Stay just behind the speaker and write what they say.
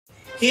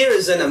Here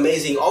is an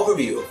amazing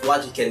overview of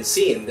what you can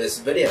see in this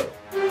video.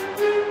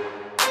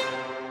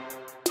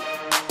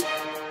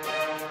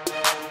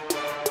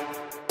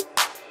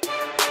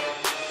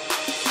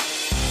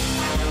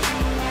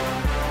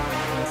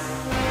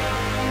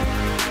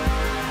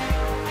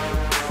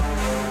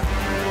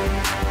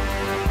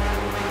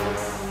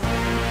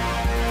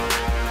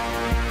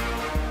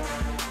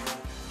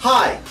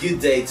 Hi, good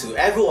day to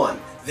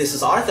everyone. This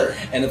is Arthur.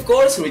 And of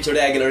course, Richard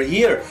Aguilar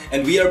here.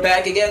 And we are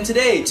back again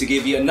today to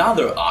give you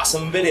another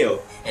awesome video.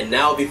 And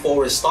now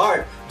before we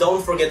start,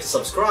 don't forget to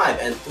subscribe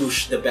and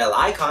push the bell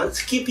icon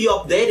to keep you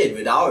updated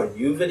with our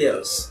new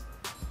videos.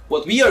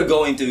 What we are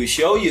going to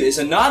show you is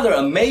another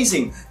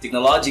amazing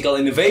technological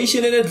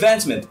innovation and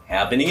advancement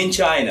happening in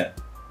China.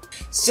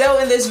 So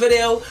in this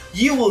video,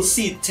 you will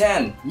see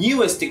 10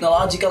 newest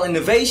technological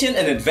innovation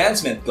and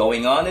advancement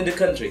going on in the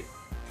country.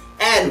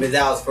 And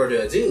without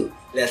further ado,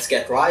 let's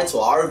get right to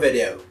our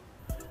video.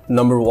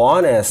 Number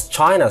 1 is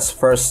China's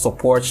first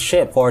support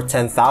ship for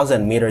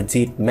 10,000 meter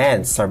deep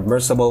manned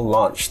submersible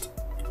launched.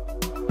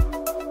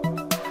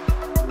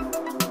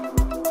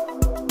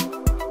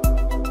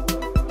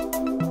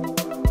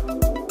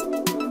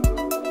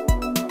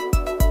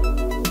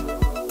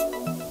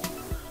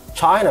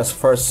 China's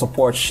first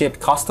support ship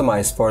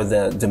customized for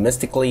the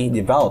domestically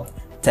developed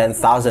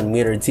 10,000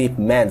 meter deep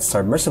manned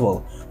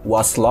submersible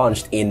was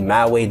launched in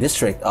Maui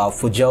district of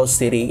Fuzhou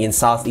City in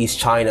southeast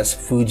China's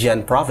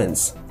Fujian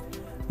province.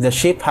 The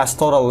ship has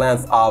total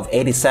length of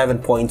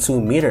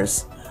 87.2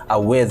 meters, a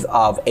width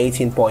of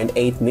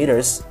 18.8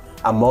 meters,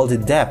 a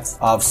molded depth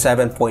of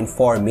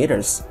 7.4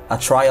 meters, a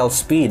trial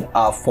speed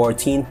of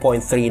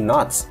 14.3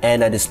 knots,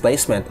 and a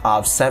displacement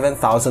of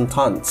 7,000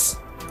 tons.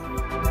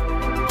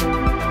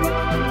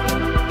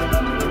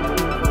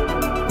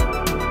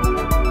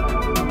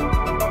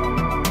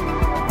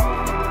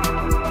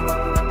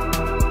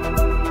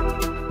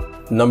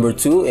 Number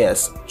 2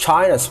 is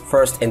China's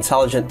first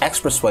intelligent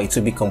expressway to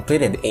be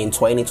completed in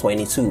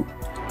 2022.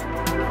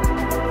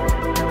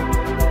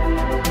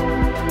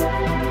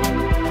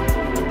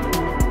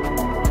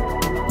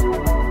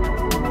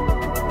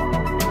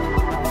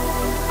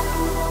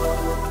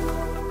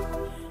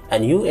 A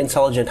new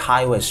intelligent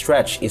highway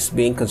stretch is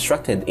being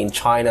constructed in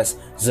China's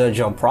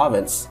Zhejiang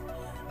province.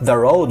 The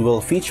road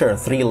will feature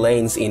 3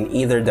 lanes in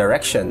either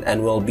direction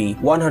and will be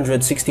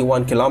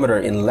 161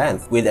 km in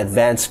length with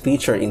advanced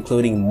features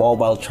including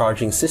mobile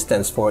charging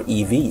systems for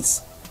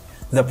EVs.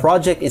 The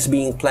project is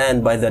being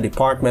planned by the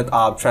Department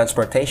of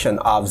Transportation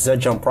of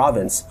Zhejiang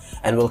Province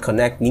and will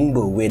connect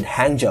Ningbo with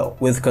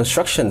Hangzhou, with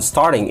construction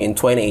starting in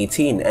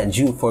 2018 and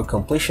due for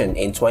completion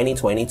in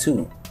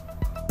 2022.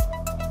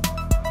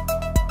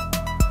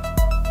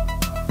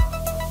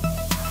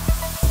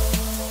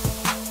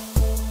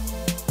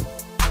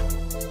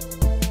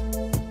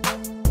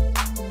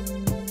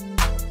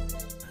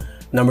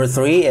 Number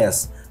 3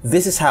 is,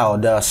 this is how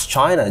does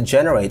China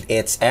generate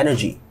its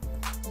energy.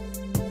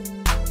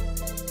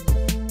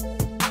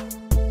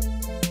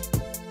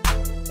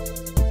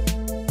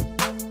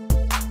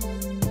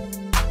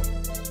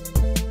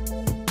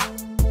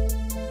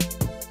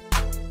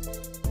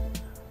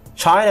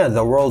 China,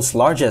 the world's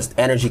largest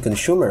energy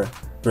consumer,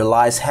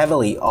 relies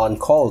heavily on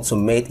coal to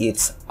meet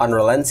its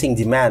unrelenting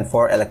demand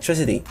for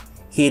electricity,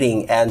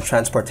 heating, and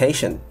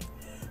transportation.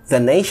 The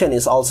nation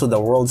is also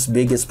the world's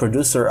biggest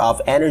producer of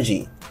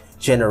energy,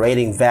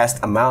 generating vast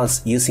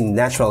amounts using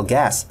natural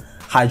gas,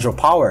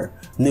 hydropower,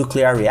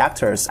 nuclear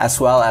reactors,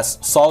 as well as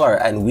solar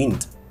and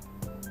wind.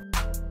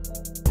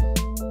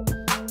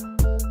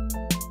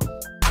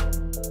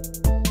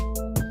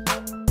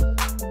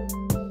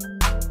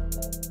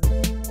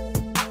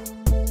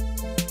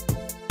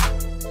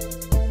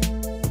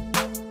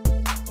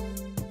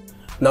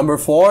 Number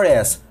 4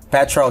 is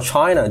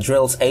PetroChina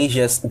drills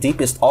Asia's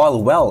deepest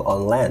oil well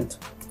on land.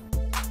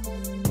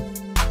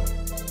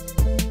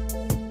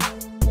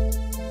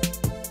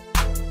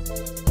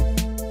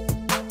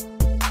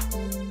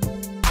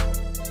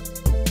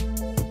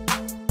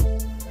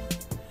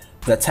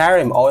 The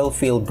Tarim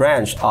oilfield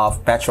branch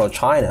of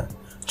PetroChina,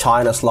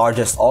 China's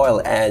largest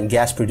oil and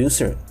gas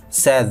producer,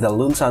 said the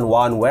Luntan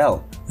 1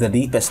 well, the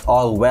deepest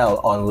oil well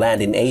on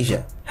land in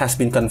Asia, has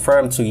been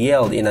confirmed to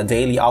yield in a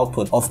daily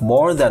output of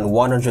more than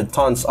 100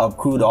 tons of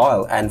crude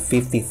oil and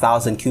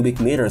 50,000 cubic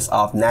meters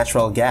of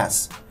natural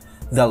gas.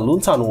 The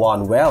Luntan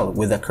 1 well,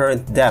 with a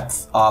current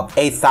depth of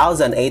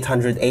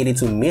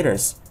 8,882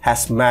 meters,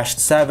 has smashed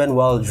 7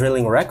 well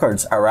drilling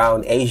records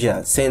around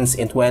Asia since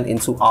it went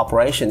into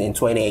operation in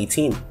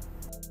 2018.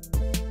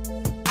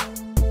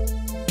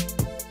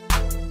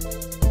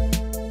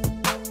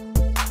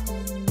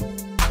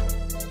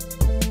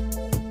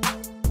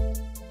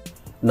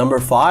 Number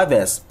 5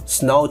 is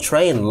snow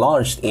train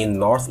launched in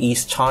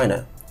northeast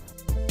China.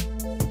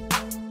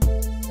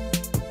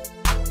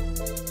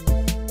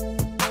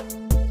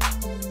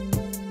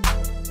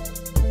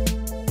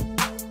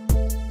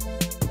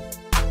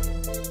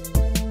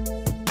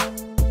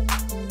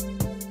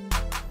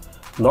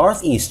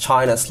 Northeast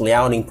China's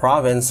Liaoning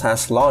province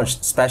has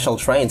launched special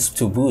trains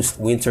to boost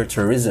winter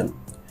tourism.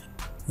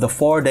 The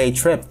 4-day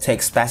trip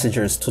takes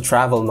passengers to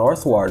travel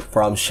northward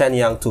from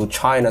Shenyang to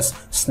China's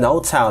snow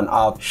town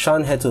of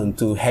Shanhetun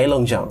to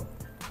Heilongjiang.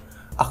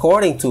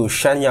 According to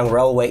Shenyang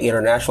Railway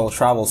International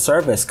Travel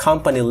Service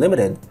Company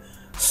Limited,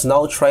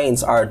 snow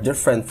trains are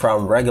different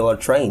from regular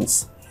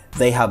trains.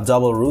 They have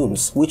double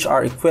rooms, which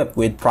are equipped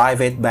with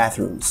private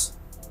bathrooms.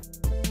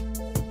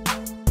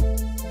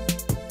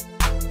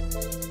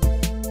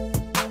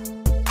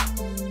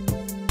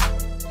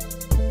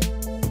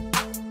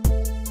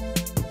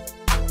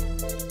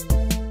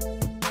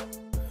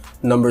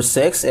 Number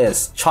 6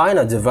 is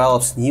China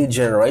develops new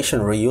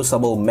generation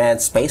reusable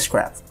manned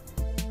spacecraft.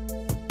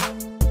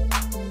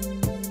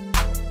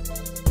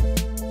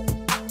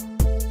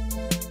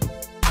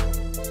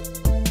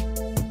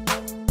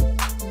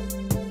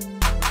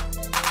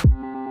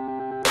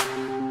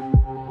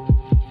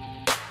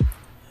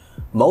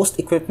 Most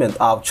equipment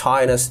of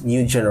China's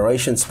new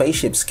generation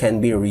spaceships can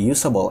be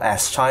reusable,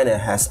 as China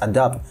has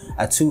adopted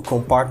a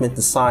two-compartment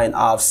design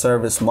of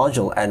service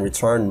module and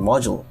return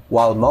module,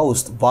 while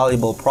most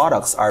valuable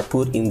products are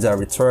put in the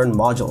return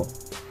module.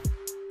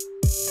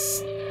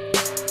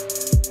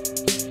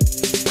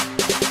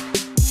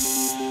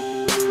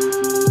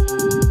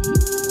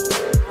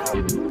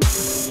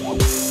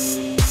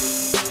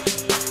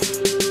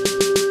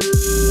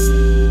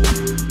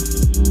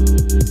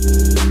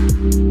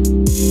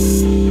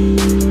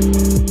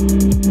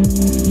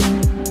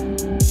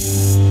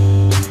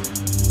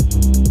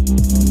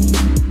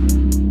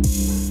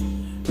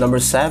 Number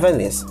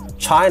 7 is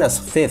China's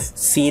 5th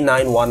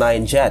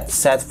C919 jet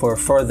set for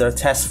further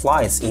test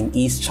flights in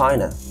East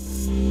China.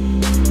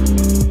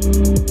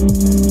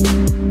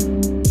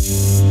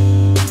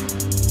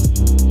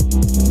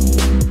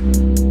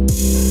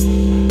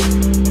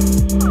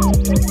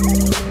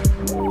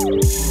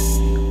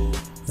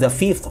 The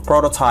 5th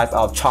prototype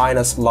of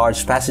China's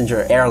large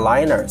passenger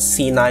airliner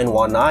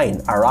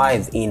C919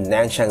 arrived in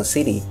Nanshan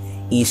City,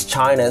 East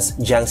China's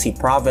Jiangxi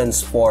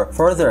province, for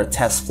further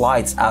test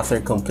flights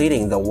after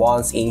completing the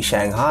ones in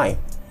Shanghai.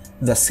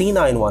 The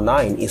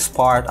C919 is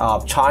part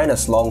of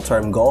China's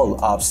long-term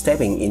goal of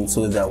stepping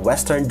into the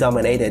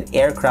Western-dominated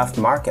aircraft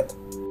market.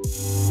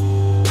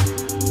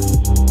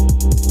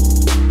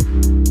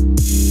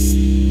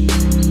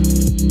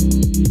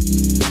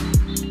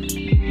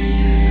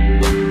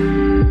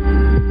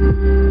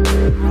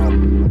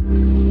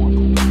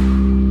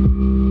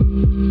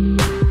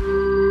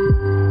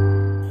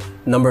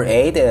 Number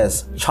 8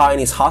 is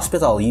Chinese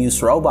hospital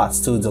use robots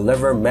to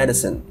deliver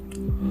medicine.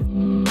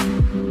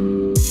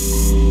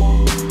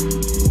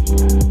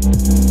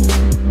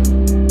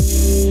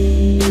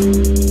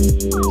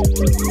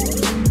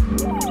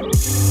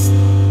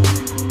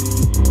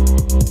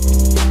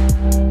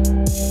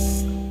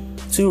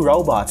 Two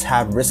robots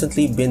have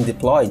recently been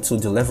deployed to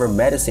deliver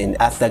medicine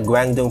at the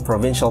Guangdong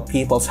Provincial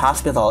People's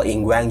Hospital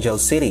in Guangzhou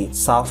City,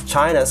 South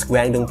China's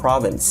Guangdong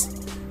Province.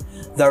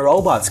 The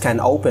robots can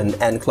open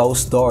and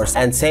close doors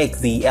and take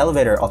the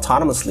elevator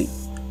autonomously.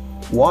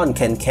 One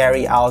can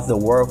carry out the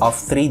work of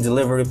 3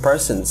 delivery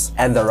persons,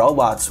 and the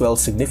robots will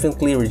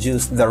significantly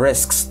reduce the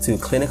risks to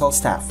clinical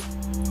staff.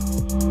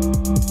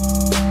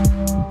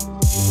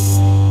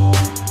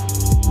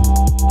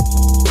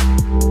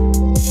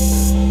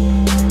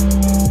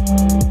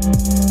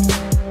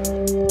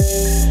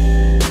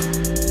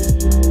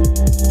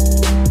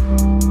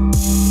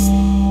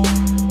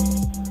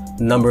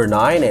 Number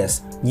 9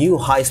 is new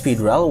high-speed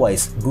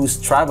railways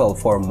boost travel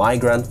for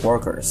migrant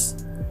workers.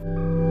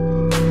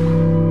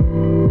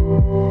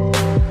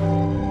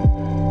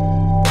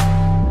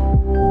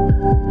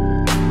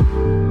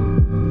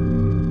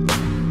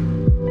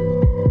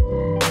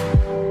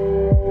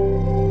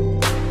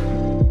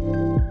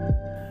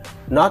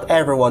 Not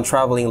everyone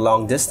traveling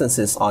long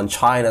distances on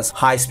China's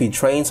high-speed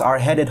trains are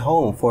headed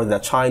home for the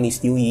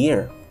Chinese New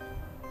Year.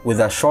 With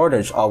a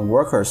shortage of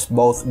workers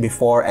both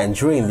before and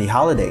during the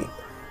holiday,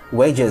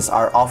 wages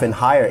are often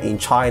higher in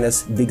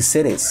China's big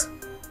cities,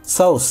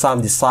 so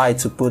some decide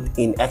to put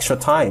in extra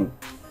time.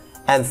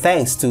 And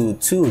thanks to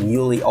 2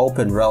 newly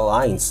opened rail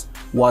lines,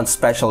 one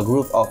special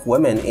group of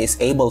women is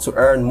able to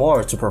earn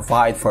more to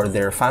provide for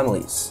their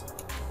families.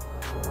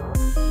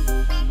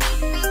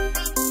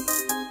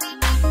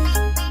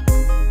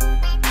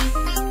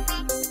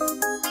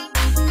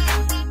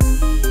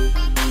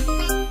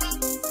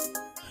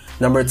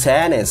 Number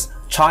 10 is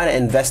China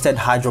invested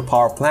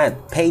hydropower plant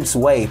paves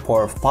way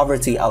for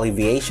poverty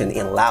alleviation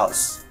in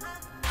Laos.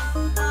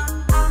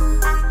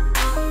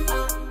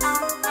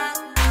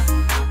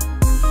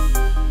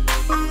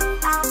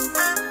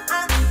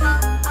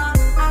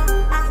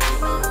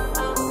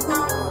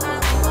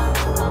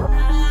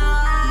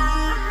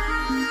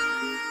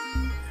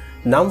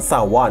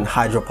 Namtha 1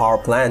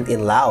 hydropower plant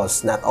in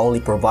Laos not only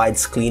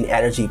provides clean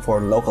energy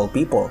for local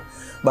people,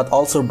 but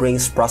also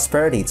brings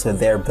prosperity to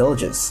their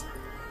villages.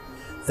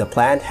 The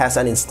plant has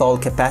an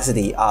installed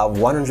capacity of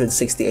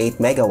 168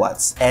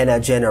 megawatts and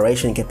a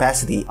generation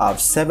capacity of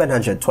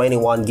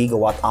 721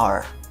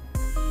 gigawatt-hour.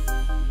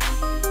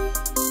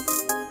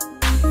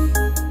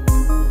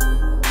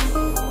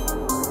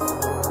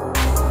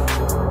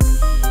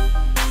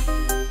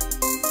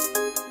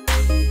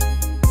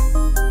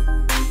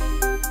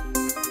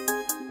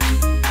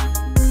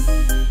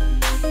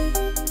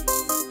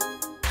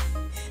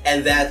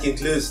 And that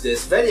concludes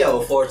this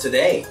video for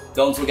today.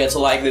 Don't forget to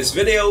like this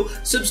video,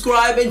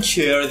 subscribe and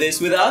share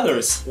this with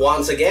others.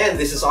 Once again,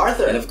 this is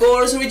Arthur. And of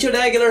course, Richard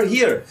Aguilar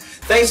here.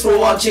 Thanks for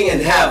watching and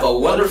have a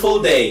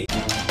wonderful day.